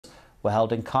were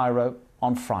held in Cairo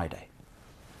on Friday.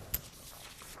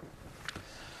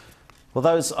 Well,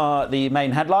 those are the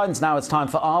main headlines. Now it's time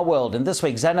for Our World. And this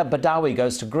week, Zeinab Badawi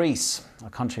goes to Greece, a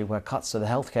country where cuts to the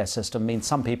healthcare system mean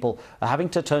some people are having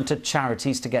to turn to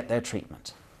charities to get their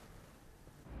treatment.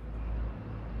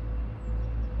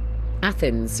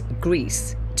 Athens,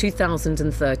 Greece,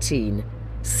 2013.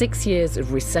 6 years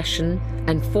of recession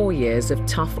and 4 years of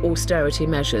tough austerity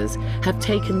measures have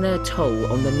taken their toll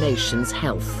on the nation's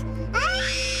health.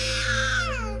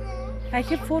 I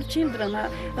have 4 children.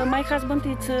 My husband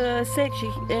is sick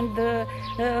and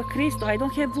Christo, I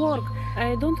don't have work.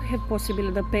 I don't have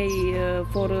possibility to pay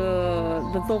for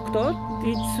the doctor.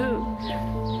 It's a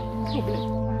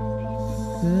problem.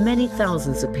 Many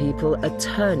thousands of people are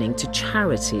turning to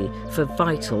charity for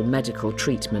vital medical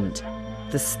treatment.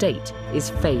 The state is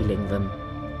failing them.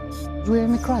 We are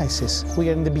in a crisis. We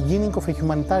are in the beginning of a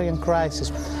humanitarian crisis.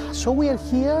 So we are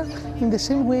here in the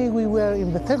same way we were in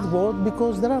the third world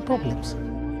because there are problems.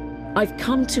 I've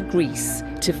come to Greece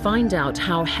to find out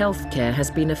how healthcare has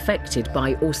been affected by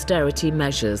austerity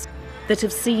measures that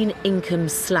have seen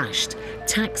incomes slashed,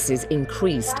 taxes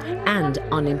increased and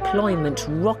unemployment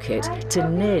rocket to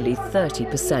nearly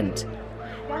 30%.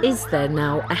 Is there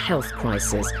now a health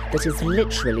crisis that is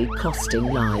literally costing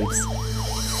lives?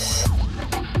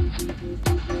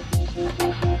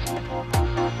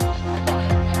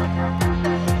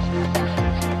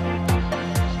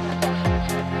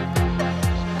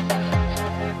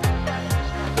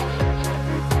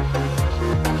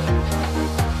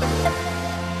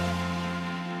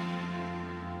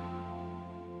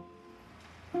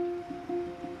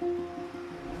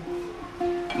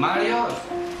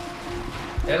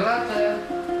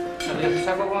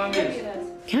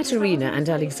 Katerina and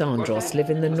Alexandros live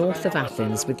in the north of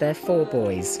Athens with their 4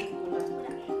 boys.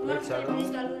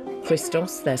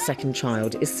 Christos, their second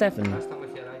child, is 7.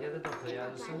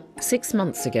 6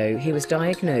 months ago, he was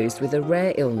diagnosed with a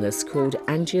rare illness called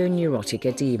angioneurotic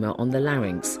edema on the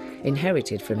larynx,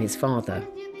 inherited from his father.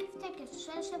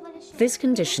 This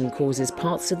condition causes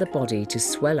parts of the body to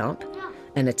swell up.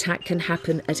 An attack can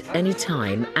happen at any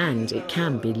time and it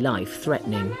can be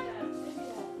life-threatening.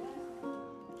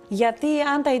 Γιατί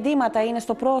αν τα ειδήματα είναι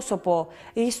στο πρόσωπο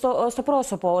ή στο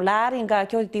πρόσωπο, λάριγγα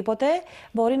και οτιδήποτε,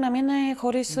 μπορεί να μείνει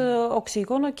χωρίς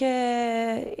οξύγονο και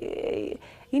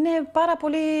είναι πάρα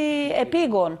πολύ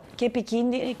επίγον και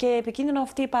επικίνδυνο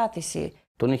αυτή η πάτηση.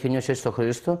 Τον είχε νιώσει έτσι το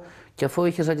Χρήστο και αφού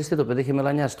είχε ζαλιστεί το παιδί, είχε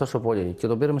μελανιάσει τόσο πολύ. Και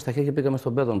τον πήραμε στα χέρια και πήγαμε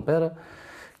στον παιδόν πέρα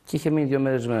και είχε μείνει 2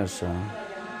 μέρες μέσα.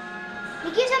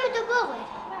 Νικήσαμε τον κόβο.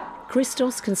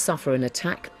 Christos can suffer an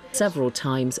attack several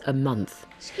times a month.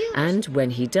 And when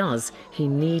he does, he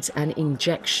needs an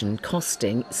injection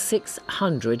costing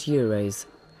 €600.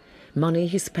 Money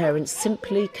his parents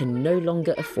simply can no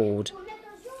longer afford.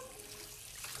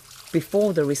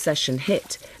 Before the recession hit,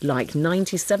 like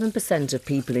 97%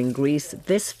 of people in Greece,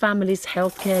 this family's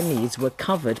healthcare needs were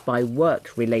covered by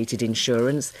work-related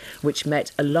insurance, which met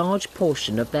a large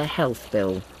portion of their health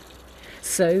bill.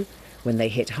 So, when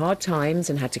they hit hard times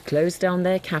and had to close down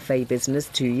their cafe business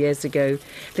 2 years ago,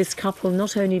 this couple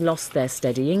not only lost their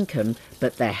steady income,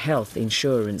 but their health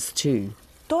insurance too.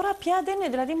 Τώρα πια δεν είναι,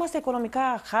 δηλαδή είμαστε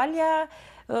οικονομικά χάλια,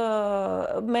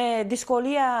 με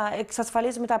δυσκολία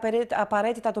εξασφαλίζουμε τα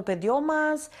απαραίτητα το παιδιό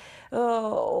μας,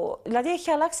 δηλαδή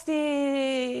έχει αλλάξει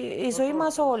η ζωή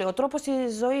μας όλη, ο τρόπος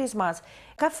της ζωής μας.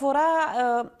 Κάθε φορά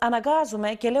αναγκάζουμε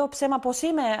και λέω ψέμα πως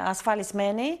είμαι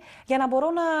ασφαλισμένη για να μπορώ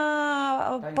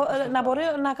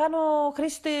να κάνω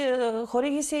χρήση,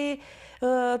 χορήγηση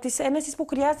της ένεσης που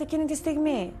χρειάζεται εκείνη τη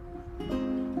στιγμή.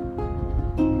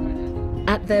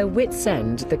 At their wits'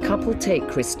 end, the couple take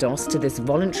Christos to this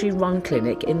voluntary-run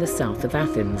clinic in the south of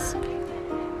Athens.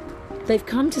 They've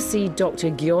come to see Dr.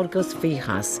 Georgos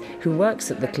Vichas, who works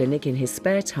at the clinic in his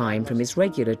spare time from his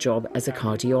regular job as a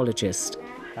cardiologist.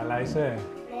 Καλά είσαι?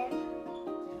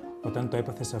 Όταν το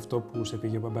έπαθες αυτό που σε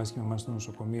πήγε ο μπαμπάς και η μαμά στο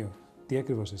νοσοκομείο, τι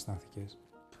ακριβώς αισθάνθηκες?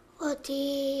 Ότι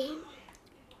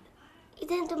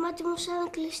ήταν το μάτι μου σαν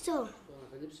κλειστό.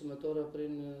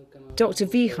 Dr.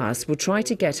 Vichas will try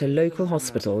to get a local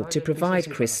hospital to provide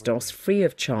Christos free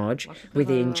of charge with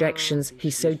the injections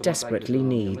he so desperately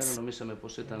needs.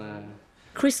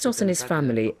 Christos and his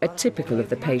family are typical of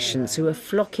the patients who are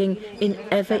flocking in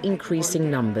ever-increasing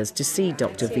numbers to see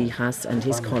Dr. Vichas and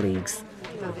his colleagues.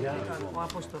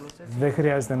 Δεν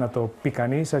χρειάζεται να το πει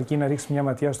κανείς, αρκεί να ρίξει μια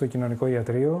ματιά στο κοινωνικό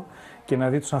ιατρείο και να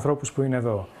δει τους ανθρώπους που είναι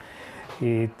εδώ.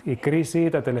 Η κρίση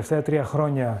τα τελευταία 3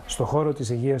 χρόνια στον χώρο της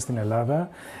υγείας στην Ελλάδα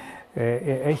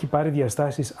έχει πάρει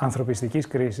διαστάσεις ανθρωπιστικής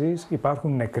κρίσης.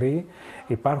 Υπάρχουν νεκροί,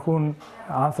 υπάρχουν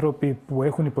άνθρωποι που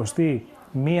έχουν υποστεί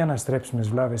μη αναστρέψιμες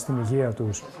βλάβες στην υγεία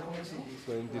τους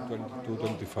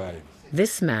 2025.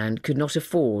 This man could not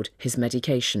afford his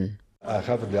medication. I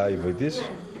have diabetes.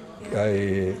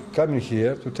 I come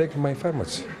here to take my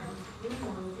pharmacy.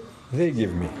 They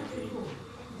give me.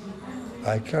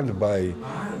 I can't buy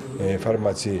a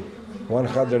pharmacy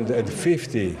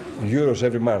 150 euros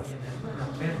every month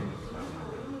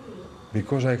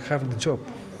because I have the job.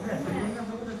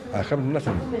 I have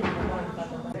nothing.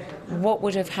 What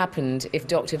would have happened if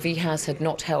Dr. Vihas had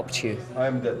not helped you?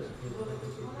 I'm dead.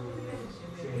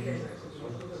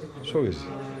 So easy.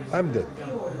 I'm dead.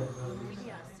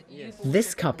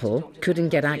 This couple couldn't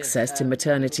get access to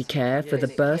maternity care for the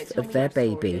birth of their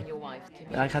baby.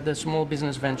 I had a small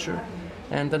business venture,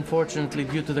 and unfortunately,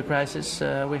 due to the crisis,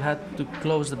 we had to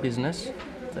close the business.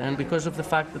 And because of the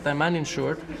fact that I'm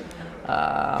uninsured,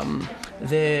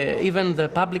 even the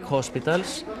public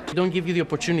hospitals don't give you the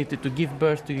opportunity to give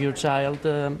birth to your child.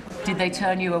 Did they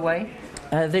turn you away?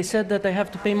 They said that I have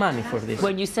to pay money for this.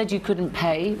 When you said you couldn't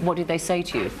pay, what did they say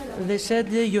to you? They said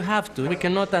you have to. We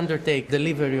cannot undertake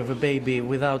delivery of a baby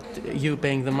without you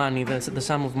paying the money, the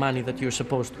sum of money that you're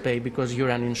supposed to pay because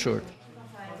you're uninsured.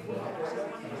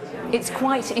 It's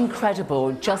quite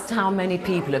incredible just how many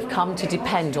people have come to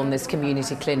depend on this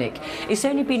community clinic. It's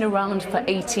only been around for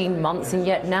 18 months, and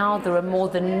yet now there are more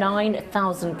than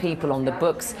 9,000 people on the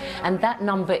books, and that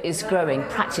number is growing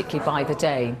practically by the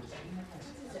day.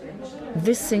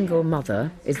 This single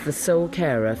mother is the sole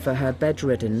carer for her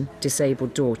bedridden,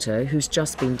 disabled daughter who's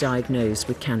just been diagnosed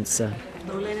with cancer.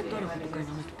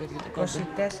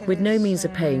 With no means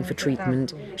of paying for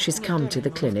treatment, she's come to the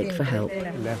clinic for help.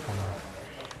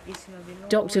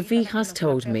 Dr. Vihas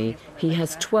told me he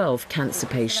has 12 cancer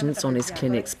patients on his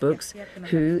clinic's books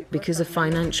who, because of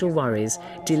financial worries,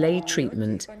 delayed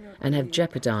treatment and have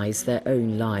jeopardized their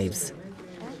own lives.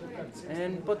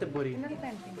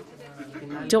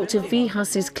 Dr.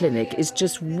 Vihas's clinic is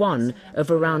just one of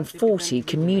around 40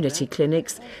 community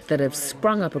clinics that have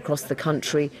sprung up across the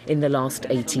country in the last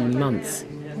 18 months.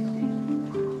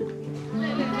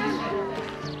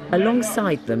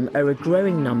 Alongside them are a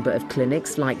growing number of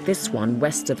clinics like this one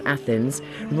west of Athens,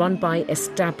 run by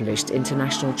established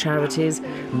international charities,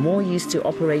 more used to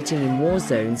operating in war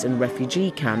zones and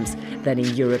refugee camps than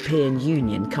in European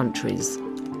Union countries.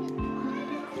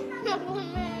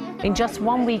 In just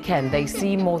one weekend, they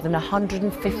see more than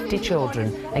 150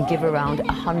 children and give around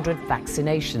 100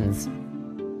 vaccinations.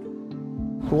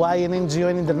 Why an NGO,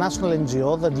 an international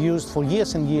NGO that used for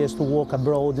years and years to work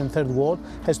abroad in third world,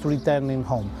 has to return in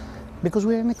home? Because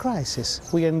we are in a crisis.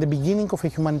 We are in the beginning of a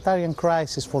humanitarian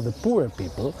crisis for the poorer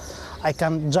people. I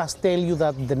can just tell you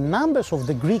that the numbers of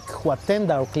the Greek who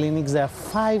attend our clinics, they are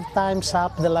 5 times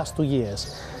up the last 2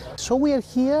 years. So we are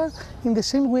here in the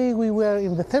same way we were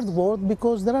in the third world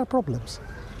because there are problems.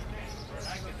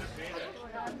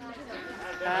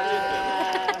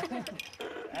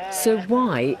 So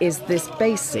why is this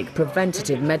basic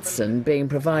preventative medicine being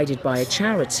provided by a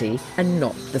charity and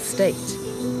not the state?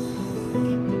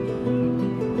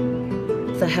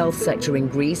 The health sector in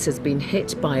Greece has been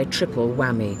hit by a triple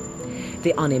whammy.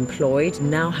 The unemployed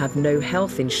now have no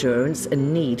health insurance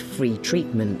and need free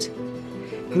treatment.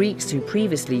 Greeks who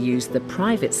previously used the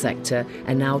private sector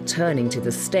are now turning to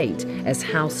the state as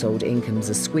household incomes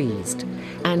are squeezed.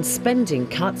 And spending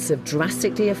cuts have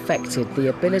drastically affected the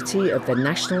ability of the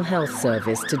National Health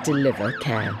Service to deliver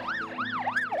care.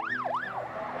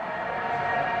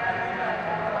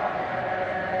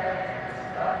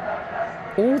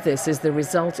 All this is the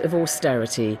result of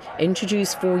austerity,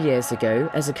 introduced 4 years ago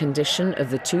as a condition of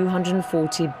the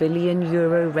 €240 billion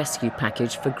rescue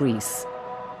package for Greece.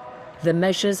 The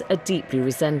measures are deeply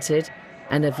resented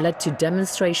and have led to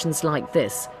demonstrations like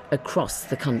this across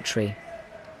the country.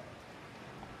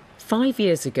 5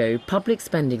 years ago, public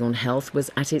spending on health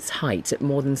was at its height at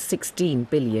more than €16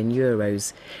 billion.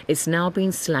 It's now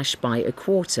been slashed by a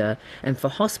quarter, and for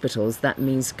hospitals that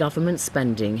means government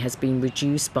spending has been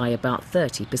reduced by about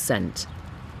 30%.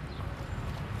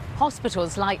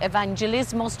 Hospitals like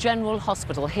Evangelismos General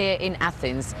Hospital here in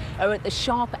Athens are at the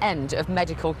sharp end of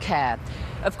medical care.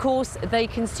 Of course, they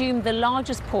consume the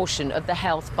largest portion of the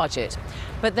health budget,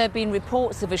 but there have been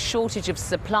reports of a shortage of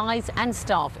supplies and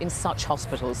staff in such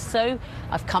hospitals, so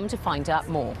I've come to find out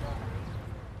more.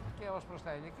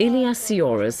 Ilias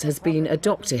Sioras has been a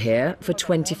doctor here for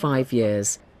 25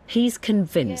 years. He's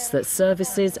convinced that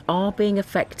services are being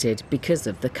affected because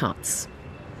of the cuts.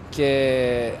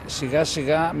 Και σιγά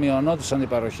σιγά μειωνόντουσαν οι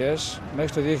παροχές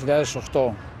μέχρι το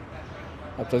 2008.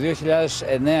 Από το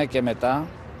 2009 και μετά,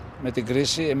 με την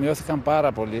κρίση, μειώθηκαν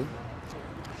πάρα πολύ.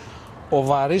 Ο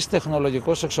βαρύς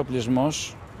τεχνολογικός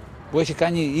εξοπλισμός που έχει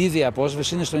κάνει ήδη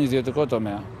απόσβεση είναι στον ιδιωτικό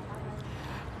τομέα.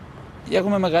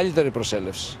 έχουμε μεγαλύτερη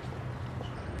προσέλευση.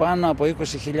 Πάνω από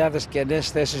 20.000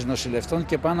 κενές θέσεις νοσηλευτών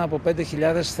και πάνω από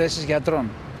 5.000 θέσεις γιατρών.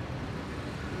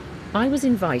 I was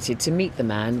invited to meet the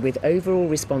man with overall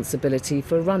responsibility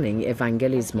for running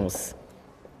Evangelismos.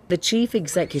 The chief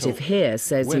executive here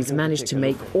says he's managed to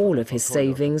make all of his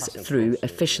savings through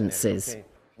efficiencies.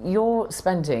 Your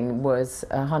spending was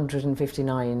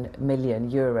 159 million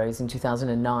euros in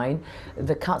 2009.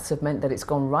 The cuts have meant that it's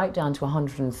gone right down to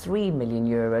 103 million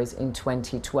euros in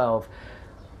 2012.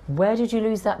 Where did you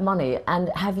lose that money? And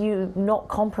have you not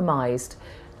compromised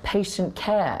patient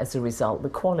care as a result, the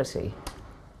quality?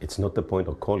 It's not the point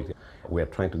of quality. We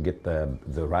are trying to get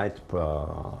the right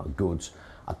goods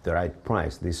at the right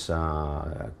price. This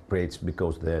creates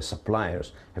because the suppliers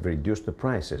have reduced the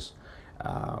prices.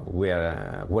 We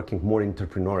are working more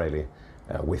entrepreneurially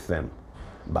with them.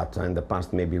 But in the past,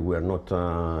 maybe we are not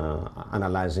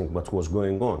analyzing what was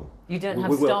going on. You don't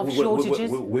have staff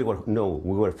shortages? We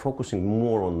were focusing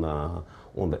more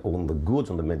on the goods,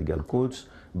 on the medical goods,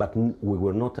 but we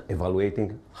were not evaluating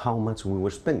how much we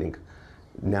were spending.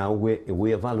 Now we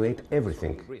evaluate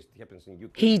everything.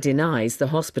 He denies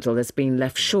the hospital has been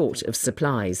left short of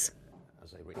supplies.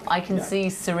 I can see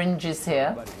syringes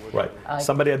here. Right.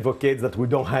 Somebody advocates that we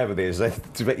don't have this.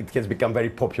 It has become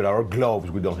very popular. Or gloves,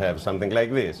 we don't have something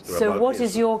like this. So what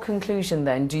is your conclusion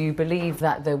then? Do you believe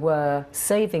that there were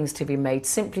savings to be made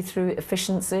simply through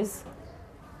efficiencies?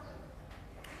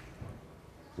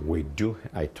 We do.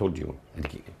 I told you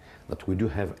that we do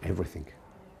have everything.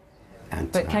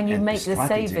 But can you make the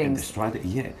savings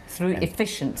through and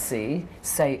efficiency,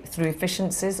 say through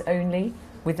efficiencies only,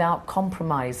 without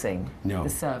compromising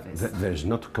the service? There's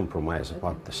not compromise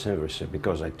about the service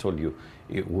because I told you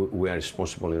we are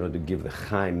responsible in order to give the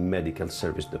high medical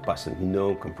service to the patient.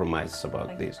 No compromise about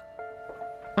this.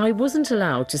 I wasn't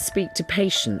allowed to speak to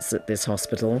patients at this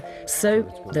hospital, so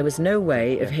there was no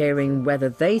way of hearing whether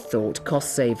they thought cost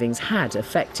savings had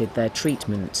affected their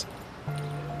treatment.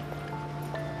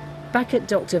 Back at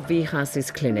Dr. Vihas's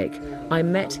clinic, I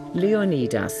met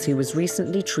Leonidas, who was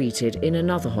recently treated in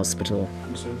another hospital.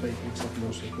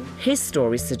 His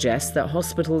story suggests that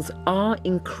hospitals are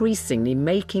increasingly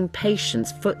making patients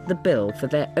foot the bill for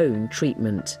their own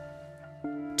treatment.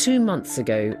 2 months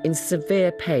ago, in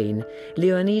severe pain,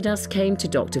 Leonidas came to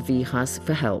Dr. Vihas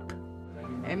for help.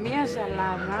 Μία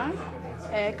ζαλάδα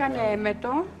έκανε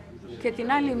εμετό και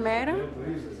την άλλη μέρα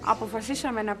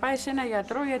αποφασίσαμε να πάει σε ένα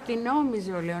γιατρό γιατί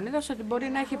νόμιζε ο Λεωνίδας ότι μπορεί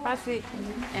να έχει πάθει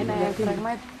ένα φραγμα.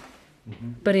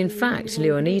 But in fact,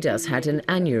 Leonidas had an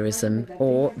aneurysm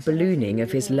or ballooning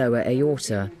of his lower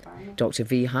aorta. Dr.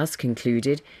 Vihas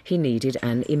concluded he needed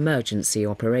an emergency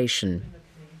operation.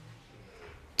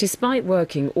 Despite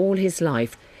working all his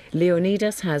life,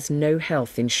 Leonidas has no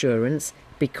health insurance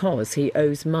because he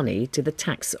owes money to the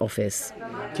tax office.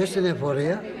 Και στην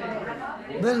εφορία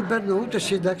δεν παίρνω ούτε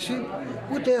σύνταξη,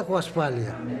 ούτε έχω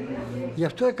ασφάλεια. Γι'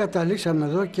 αυτό καταλήξαμε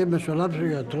εδώ και μεσολάβησε ο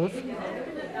γιατρός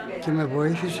και με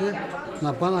βοήθησε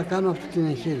να πάω να κάνω αυτή την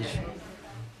εγχείρηση.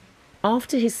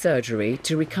 After his surgery,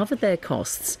 to recover their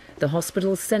costs, the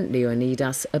hospital sent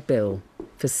Leonidas a bill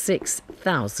for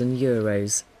 6,000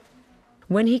 euros.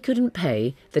 When he couldn't pay,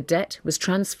 the debt was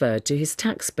transferred to his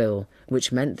tax bill,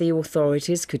 which meant the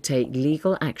authorities could take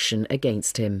legal action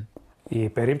against him. Η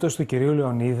περίπτωση του κυρίου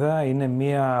Λεωνίδα είναι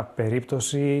μία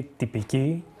περίπτωση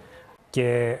τυπική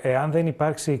και εάν δεν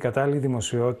υπάρξει η κατάλληλη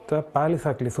δημοσιότητα, πάλι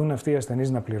θα κληθούν αυτοί οι ασθενείς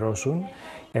να πληρώσουν.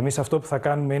 Εμείς αυτό που θα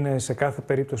κάνουμε είναι σε κάθε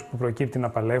περίπτωση που προκύπτει να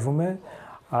παλεύουμε,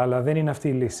 αλλά δεν είναι αυτή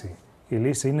η λύση. Η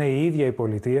λύση είναι η ίδια η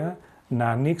πολιτεία να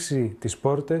ανοίξει τις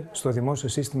πόρτες στο δημόσιο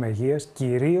σύστημα υγείας,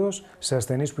 κυρίως σε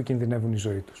ασθενείς που κινδυνεύουν η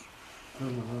ζωή τους.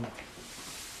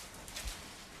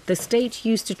 The state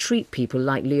used to treat people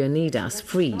like Leonidas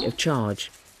free of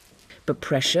charge. But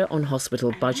pressure on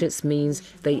hospital budgets means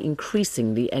they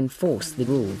increasingly enforce the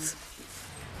rules.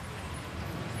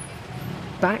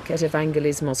 Back at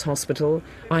Evangelismos Hospital,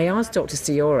 I asked Dr.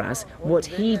 Sioras what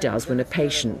he does when a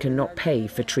patient cannot pay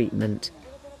for treatment.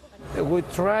 We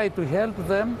try to help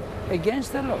them against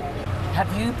the law.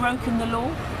 Have you broken the law?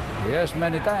 Yes,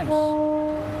 many times.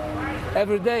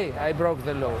 Every day I broke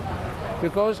the law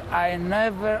because I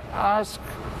never ask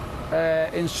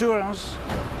insurance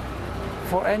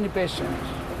for any patient.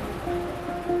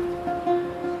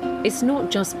 It's not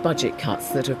just budget cuts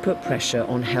that have put pressure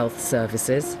on health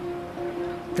services.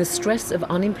 The stress of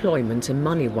unemployment and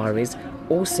money worries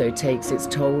also takes its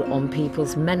toll on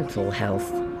people's mental health.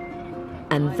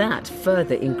 And that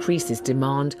further increases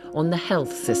demand on the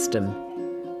health system.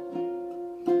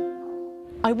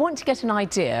 I want to get an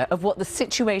idea of what the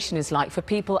situation is like for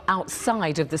people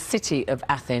outside of the city of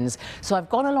Athens. So I've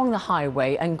gone along the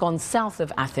highway and gone south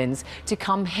of Athens to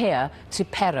come here to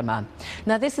Perama.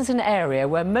 Now, this is an area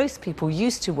where most people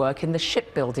used to work in the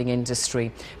shipbuilding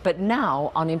industry, but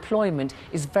now unemployment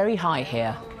is very high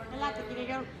here.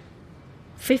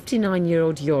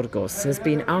 59-year-old Yorgos has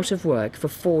been out of work for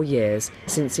 4 years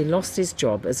since he lost his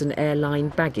job as an airline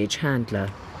baggage handler.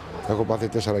 Έχω πάθει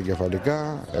 4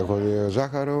 εγκεφαλικά, έχω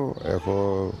ζάχαρο,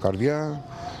 έχω καρδιά,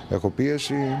 έχω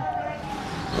πίεση.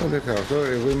 Δεν ξέρω αυτό.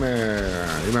 Εγώ είμαι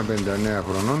 59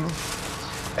 χρονών,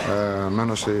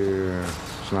 μένω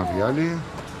στην Αμφιάλη.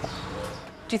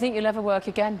 Do you think you'll ever work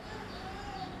again?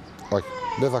 Όχι,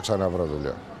 δεν θα ξαναβρω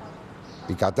δουλειά.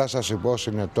 Η κατάσταση πώς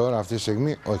είναι τώρα αυτή τη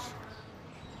στιγμή, όχι.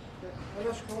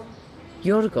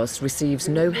 Yorgos receives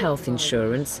no health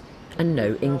insurance and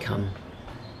no income.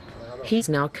 He's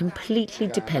now completely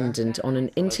dependent on an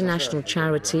international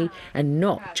charity and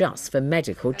not just for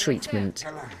medical treatment.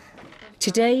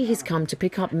 Today he's come to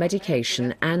pick up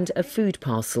medication and a food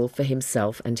parcel for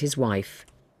himself and his wife.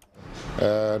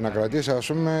 Να κρατήσει ας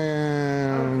πούμε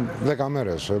 10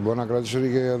 μέρες, μπορεί να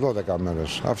κρατήσει και 12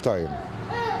 μέρες, αυτά είναι.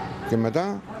 Και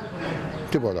μετά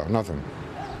τίποτα, nothing.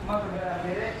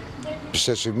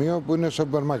 Σε σημείο που είναι στο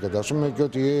σούπερ μάρκετ, ας πούμε, και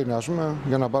ό,τι είναι, ας πούμε,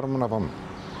 για να πάρουμε να πάμε.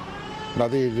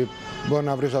 Δηλαδή, μπορεί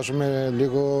να βρεις, ας πούμε,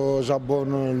 λίγο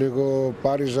ζαμπόν, λίγο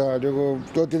πάριζα, λίγο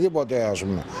οτιδήποτε, ας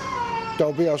πούμε. Τα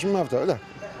οποία, ας πούμε, αυτά,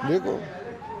 λίγο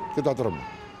και τα τρώμε.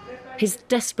 His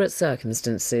desperate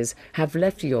circumstances have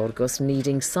left Yorgos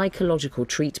needing psychological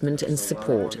treatment and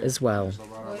support as well.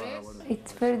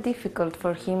 It's very difficult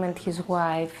for him and his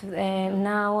wife.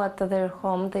 Now at their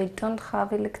home they don't have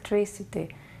electricity.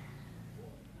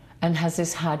 And has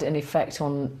this had an effect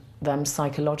on them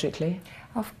psychologically?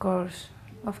 Of course,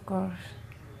 of course.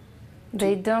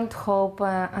 They don't hope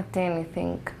at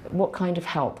anything. What kind of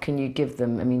help can you give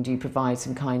them? I mean, do you provide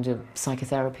some kind of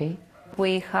psychotherapy?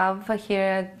 We have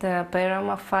here at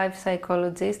Perama 5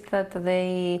 psychologists that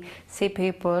they see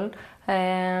people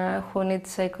who need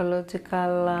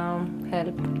psychological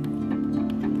help.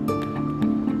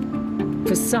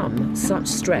 For some, such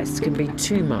stress can be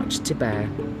too much to bear.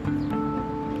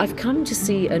 I've come to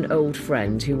see an old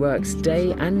friend who works day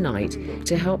and night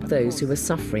to help those who are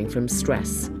suffering from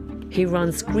stress. He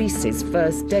runs Greece's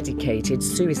first dedicated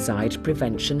suicide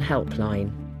prevention helpline.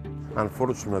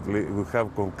 Unfortunately, we have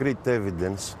concrete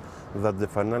evidence that the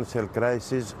financial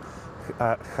crisis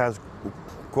has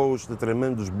caused a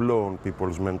tremendous blow on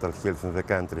people's mental health in the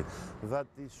country.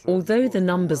 Although the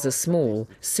numbers are small,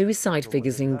 suicide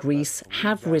figures in Greece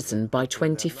have risen by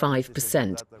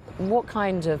 25%. What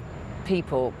kind of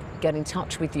people get in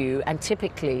touch with you, and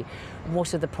typically what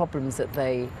are the problems that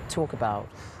they talk about?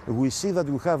 We see that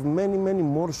we have many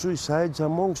more suicides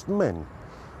amongst men.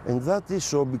 And that is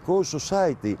so because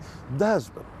society does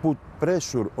put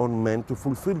pressure on men to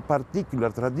fulfill particular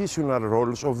traditional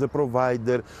roles of the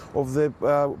provider, of the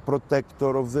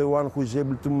protector, of the one who is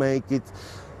able to make it.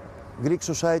 Greek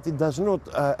society does not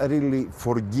really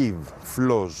forgive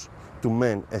flaws to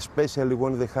men, especially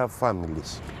when they have families.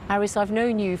 Aris, I've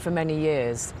known you for many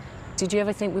years. Did you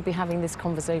ever think we'd be having this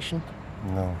conversation?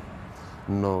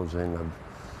 No, Zeinab.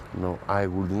 No, I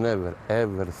would never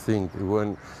ever think when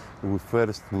we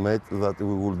first met that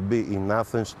we would be in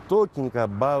Athens talking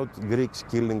about Greeks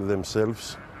killing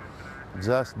themselves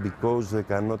just because they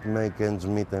cannot make ends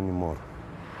meet anymore.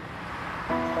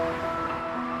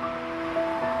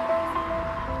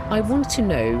 I want to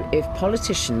know if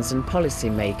politicians and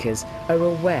policymakers are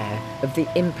aware of the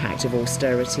impact of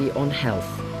austerity on health.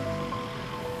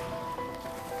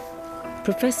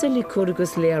 Professor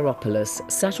Lykourgos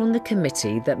Liaropoulos sat on the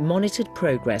committee that monitored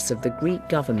progress of the Greek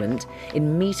government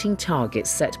in meeting targets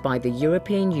set by the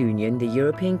European Union, the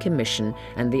European Commission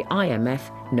and the IMF,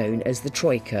 known as the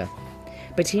Troika.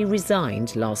 But he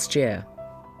resigned last year.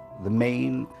 The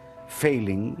main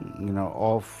failing,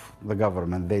 of the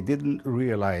government, they didn't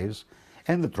realize,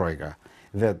 and the Troika,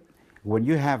 that when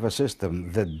you have a system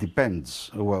that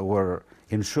depends, where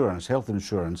insurance, health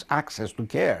insurance, access to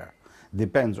care,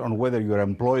 depends on whether you're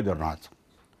employed or not,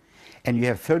 and you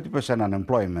have 30%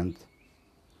 unemployment,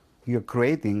 you're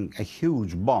creating a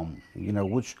huge bomb,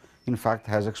 which in fact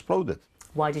has exploded.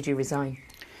 Why did you resign?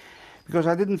 Because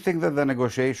I didn't think that the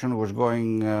negotiation was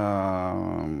going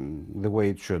the way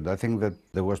it should. I think that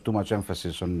there was too much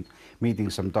emphasis on meeting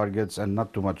some targets and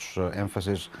not too much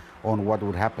emphasis on what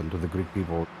would happen to the Greek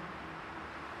people.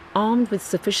 Armed with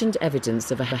sufficient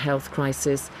evidence of a health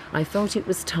crisis, I felt it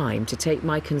was time to take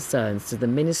my concerns to the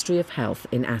Ministry of Health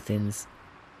in Athens.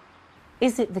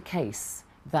 Is it the case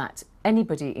that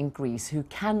anybody in Greece who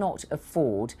cannot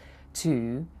afford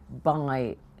to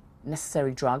buy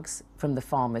necessary drugs from the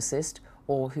pharmacist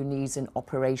or who needs an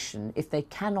operation, if they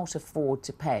cannot afford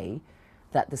to pay,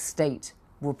 that the state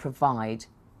will provide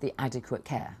the adequate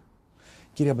care.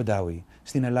 Κύριε Μπαντάουι,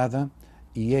 στην Ελλάδα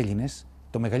οι Έλληνες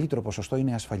το μεγαλύτερο ποσοστό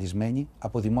είναι ασφαλισμένοι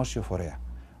από δημόσιο φορέα.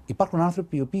 Υπάρχουν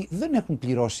άνθρωποι οι οποίοι δεν έχουν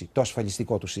πληρώσει το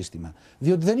ασφαλιστικό του σύστημα,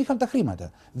 διότι δεν είχαν τα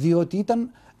χρήματα, διότι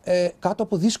ήταν κάτω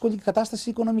από δύσκολη κατάσταση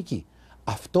οικονομική.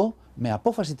 Αυτό με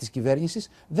απόφαση της κυβέρνησης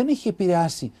δεν έχει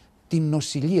επηρεάσει την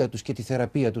νοσηλεία τους και τη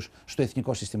θεραπεία τους στο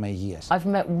Εθνικό Σύστημα Υγείας. I've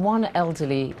met one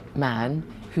elderly man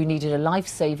who needed a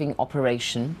life-saving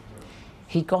operation.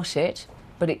 He got it,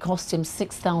 but it cost him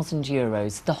 6,000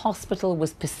 euros. The hospital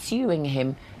was pursuing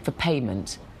him for payment,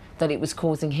 that it was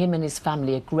causing him and his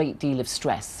family a great deal of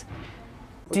stress.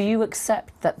 Do you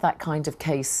accept that that kind of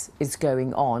case is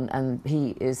going on and he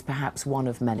is perhaps one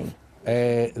of many?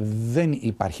 Δεν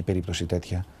υπάρχει περίπτωση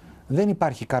τέτοια. Δεν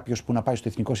υπάρχει κάποιος που να πάει στο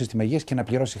Εθνικό Σύστημα Υγείας και να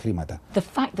πληρώσει χρήματα. The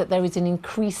fact that there is an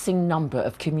increasing number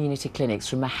of community clinics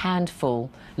from a handful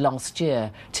last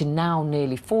year to now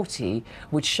nearly 40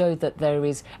 would show that there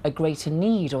is a greater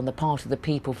need on the part of the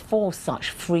people for such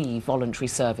free voluntary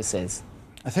services.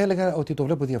 Θα έλεγα ότι το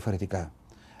βλέπω διαφορετικά.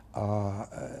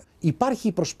 Υπάρχει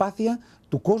η προσπάθεια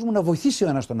του κόσμου να βοηθήσει ο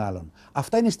ένας τον άλλον.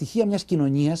 Αυτά είναι στοιχεία μιας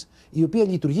κοινωνίας η οποία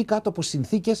λειτουργεί κάτω από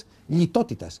συνθήκες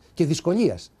λιτότητας και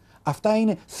δυσκολίας. Αυτά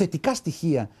είναι θετικά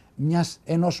στοιχεία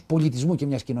ενός πολιτισμού και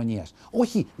μιας κοινωνίας,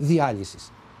 όχι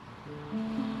διάλυσης.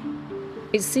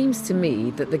 It seems to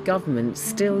me that the government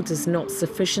still does not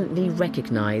sufficiently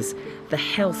recognise the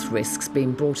health risks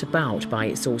being brought about by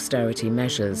its austerity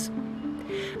measures.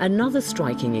 Another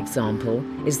striking example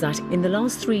is that in the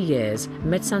last 3 years,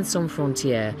 Médecins Sans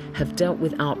Frontières have dealt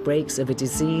with outbreaks of a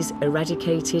disease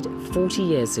eradicated 40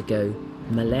 years ago,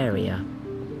 malaria.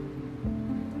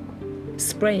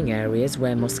 Spraying areas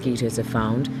where mosquitoes are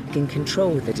found can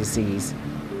control the disease,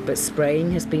 but spraying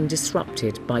has been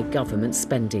disrupted by government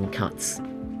spending cuts.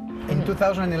 In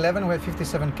 2011, we had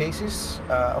 57 cases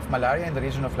of malaria in the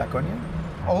region of Laconia.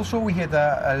 Also, we had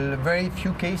a very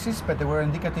few cases, but they were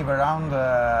indicative around the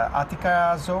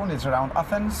Attica zone, it's around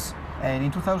Athens. And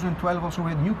in 2012, also we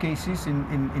had new cases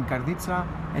in Karditsa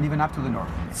and even up to the north.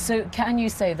 So can you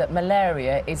say that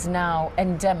malaria is now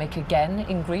endemic again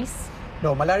in Greece?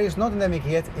 No, malaria is not endemic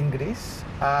yet in Greece.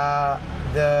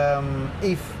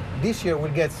 If this year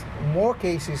we'll get more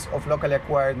cases of locally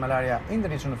acquired malaria in the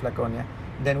region of Laconia,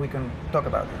 then we can talk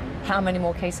about it. How many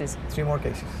more cases? 3 more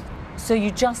cases. So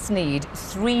you just need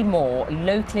 3 more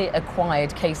locally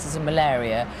acquired cases of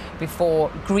malaria before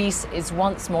Greece is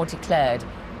once more declared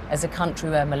as a country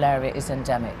where malaria is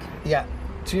endemic? Yeah,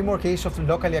 3 more cases of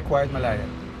locally acquired malaria.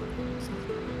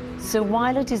 So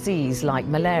while a disease like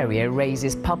malaria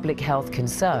raises public health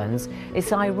concerns,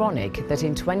 it's ironic that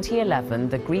in 2011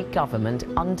 the Greek government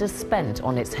underspent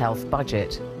on its health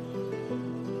budget.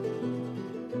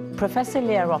 Professor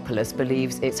Liaropoulos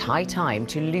believes it's high time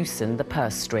to loosen the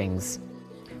purse strings.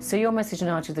 So your message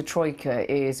now to the Troika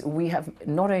is we have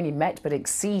not only met but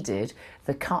exceeded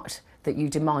the cut that you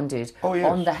demanded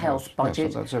on the health budget.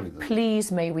 That's everything. Please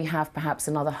may we have perhaps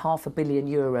another €500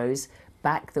 million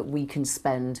back that we can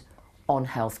spend on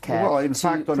healthcare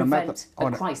to prevent a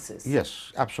crisis. Yes,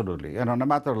 absolutely. And on a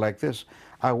matter like this,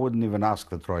 I wouldn't even ask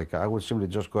the Troika. I would simply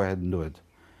just go ahead and do it.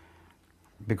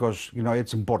 Because, you know,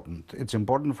 it's important. It's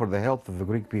important for the health of the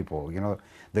Greek people. You know,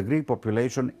 the Greek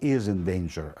population is in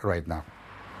danger right now.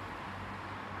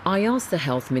 I asked the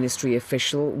health ministry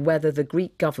official whether the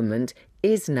Greek government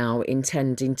is now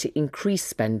intending to increase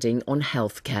spending on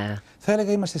healthcare. Θα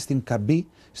έλεγα είμαστε στην καμπή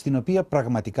στην οποία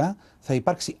πραγματικά θα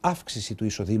υπάρξει αύξηση του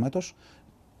εισοδήματος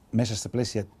μέσα στα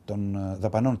πλαίσια των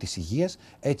δαπανών της υγείας,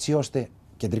 έτσι ώστε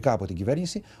κεντρικά από την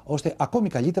κυβέρνηση, ώστε ακόμη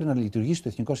καλύτερα να λειτουργήσει το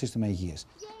Εθνικό Σύστημα Υγείας.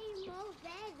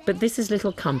 But this is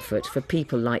little comfort for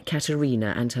people like Katerina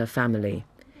and her family.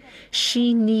 She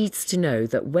needs to know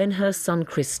that when her son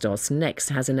Christos next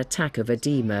has an attack of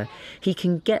edema, he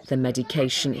can get the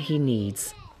medication he needs.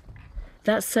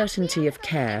 That certainty of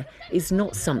care is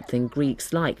not something Greeks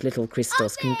like little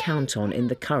Christos can count on in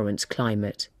the current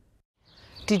climate.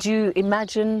 Did you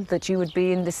imagine that you would be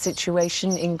in this situation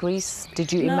in Greece? Did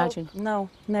you imagine? No,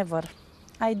 never.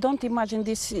 I don't imagine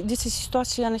this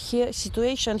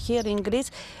situation here in Greece.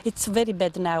 It's very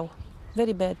bad now.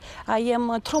 Very bad. I am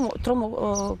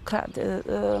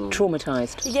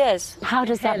traumatized. Yes. How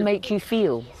does that make you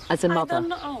feel as a mother? I don't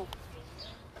know.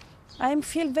 I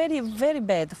feel very, very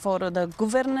bad for the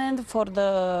government, for the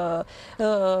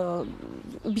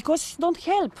because it don't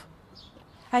help.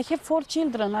 I have 4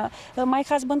 children. My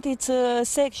husband is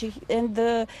sick, and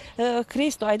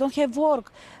Christo. I don't have work.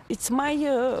 It's my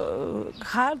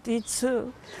heart. It's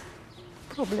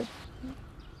problem.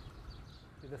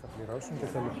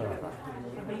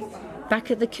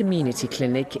 Back at the community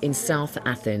clinic in South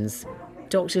Athens,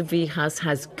 Dr. Vihas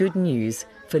has good news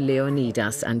for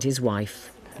Leonidas and his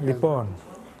wife. Λοιπόν,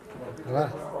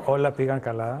 όλα πήγαν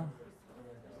καλά.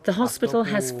 The hospital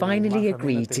has finally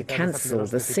agreed to cancel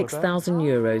the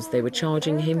 €6,000 they were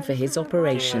charging him for his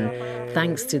operation,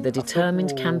 thanks to the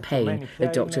determined campaign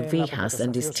of Dr. Vihas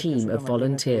and his team of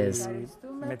volunteers.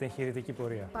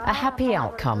 A happy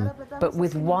outcome, but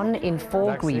with 1 in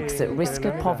 4 Greeks at risk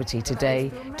of poverty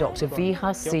today, Dr.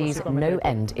 Vihas sees no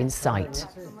end in sight.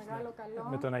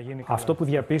 Αυτό που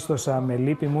διαπίστωσα με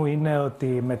λύπη μου είναι ότι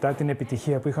μετά την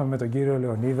επιτυχία που είχαμε με τον κύριο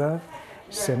Λεωνίδα,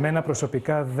 σε μένα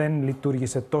προσωπικά δεν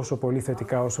λειτουργήσε τόσο πολύ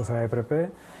θετικά όσο θα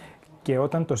έπρεπε και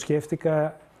όταν το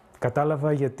σκέφτηκα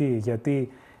κατάλαβα γιατί.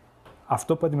 Γιατί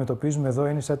αυτό που αντιμετωπίζουμε εδώ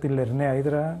είναι σαν τη Λερναία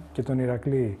Ύδρα και τον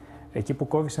Ηρακλή. Εκεί που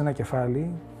κόβεις ένα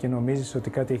κεφάλι και νομίζεις ότι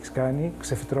κάτι έχεις κάνει,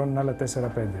 ξεφυτρώνουν άλλα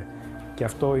 4-5. Και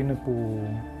αυτό είναι που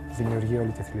δημιουργεί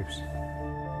όλη τη θλίψη.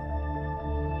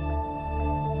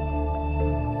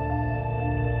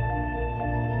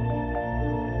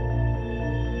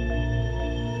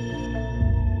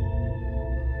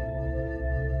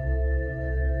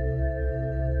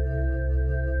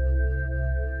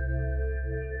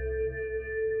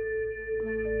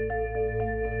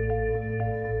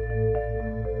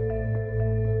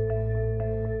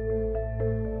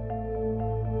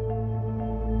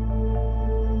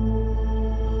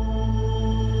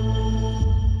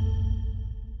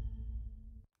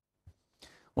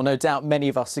 Well, no doubt many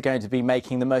of us are going to be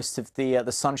making the most of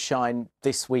the sunshine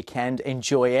this weekend.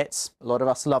 Enjoy it. A lot of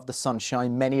us love the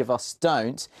sunshine. Many of us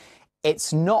don't.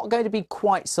 It's not going to be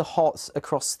quite so hot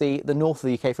across the north of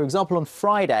the UK. For example, on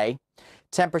Friday,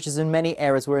 temperatures in many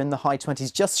areas were in the high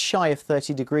 20s, just shy of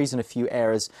 30 degrees in a few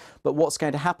areas. But what's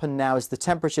going to happen now is the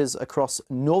temperatures across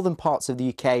northern parts of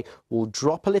the UK will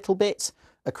drop a little bit.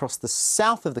 Across the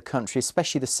south of the country,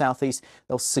 especially the southeast,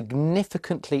 they'll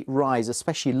significantly rise,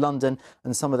 especially London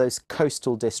and some of those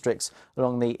coastal districts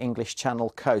along the English Channel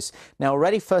coast. Now,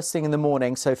 already first thing in the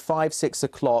morning, so 5-6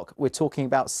 o'clock, we're talking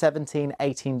about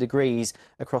 17-18 degrees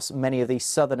across many of these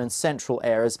southern and central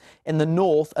areas. In the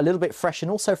north, a little bit fresh, and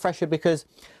also fresher because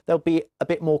there'll be a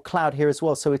bit more cloud here as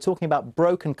well. So we're talking about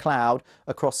broken cloud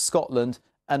across Scotland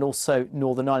and also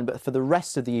Northern Ireland. But for the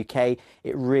rest of the UK,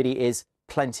 it really is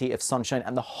plenty of sunshine,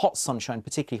 and the hot sunshine,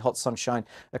 particularly hot sunshine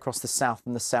across the south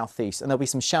and the southeast. And there'll be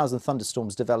some showers and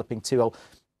thunderstorms developing too. I'll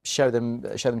show them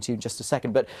to you in just a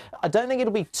second. But I don't think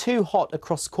it'll be too hot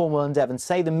across Cornwall and Devon,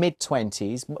 say the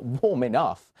mid-20s, warm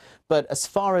enough. But as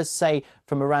far as, say,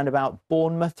 from around about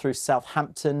Bournemouth through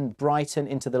Southampton, Brighton,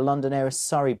 into the London area,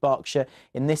 Surrey, Berkshire,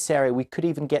 in this area we could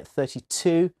even get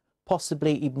 32,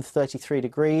 possibly even 33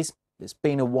 degrees. It's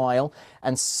been a while,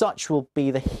 and such will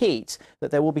be the heat that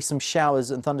there will be some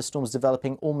showers and thunderstorms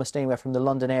developing almost anywhere from the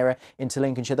London area into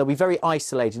Lincolnshire. They'll be very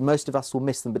isolated. Most of us will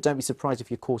miss them, but don't be surprised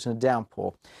if you're caught in a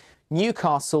downpour.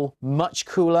 Newcastle, much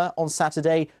cooler on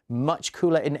Saturday, much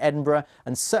cooler in Edinburgh,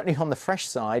 and certainly on the fresh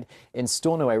side in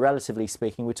Stornoway, relatively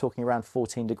speaking, we're talking around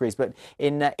 14 degrees. But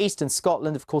in eastern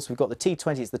Scotland, of course, we've got the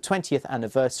T20, it's the 20th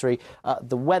anniversary.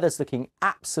 The weather's looking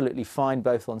absolutely fine,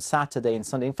 both on Saturday and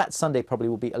Sunday. In fact, Sunday probably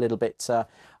will be a little bit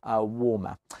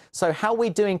warmer. So how are we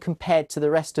doing compared to the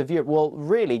rest of Europe? Well,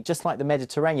 really, just like the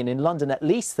Mediterranean, in London at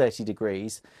least 30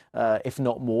 degrees, if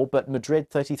not more, but Madrid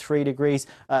 33 degrees.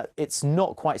 It's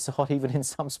not quite so hot even in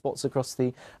some spots across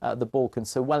the Balkans.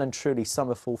 So well and truly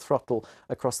summer full throttle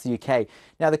across the UK.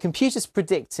 Now, the computer's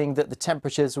predicting that the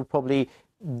temperatures will probably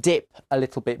dip a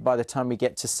little bit by the time we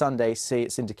get to Sunday. See,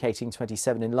 it's indicating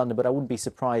 27 in London, but I wouldn't be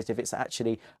surprised if it's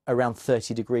actually around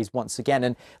 30 degrees once again.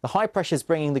 And the high pressure is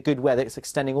bringing the good weather. It's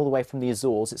extending all the way from the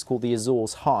Azores. It's called the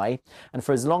Azores High. And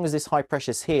for as long as this high pressure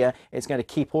is here, it's going to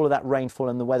keep all of that rainfall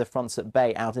and the weather fronts at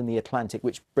bay out in the Atlantic,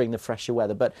 which bring the fresher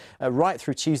weather. But right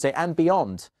through Tuesday and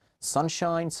beyond,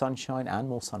 sunshine, sunshine and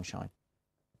more sunshine.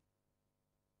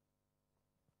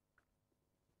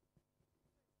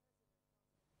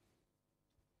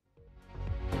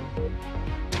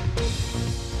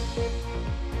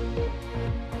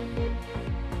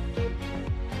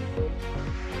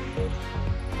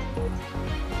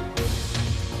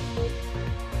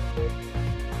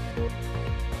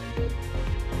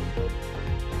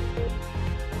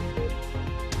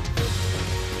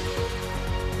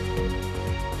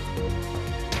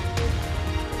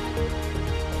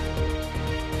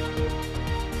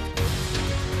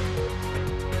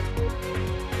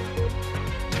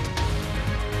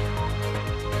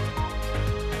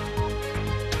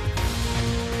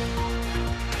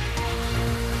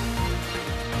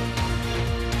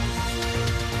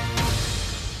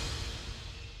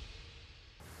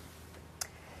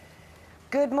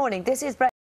 Good morning. This is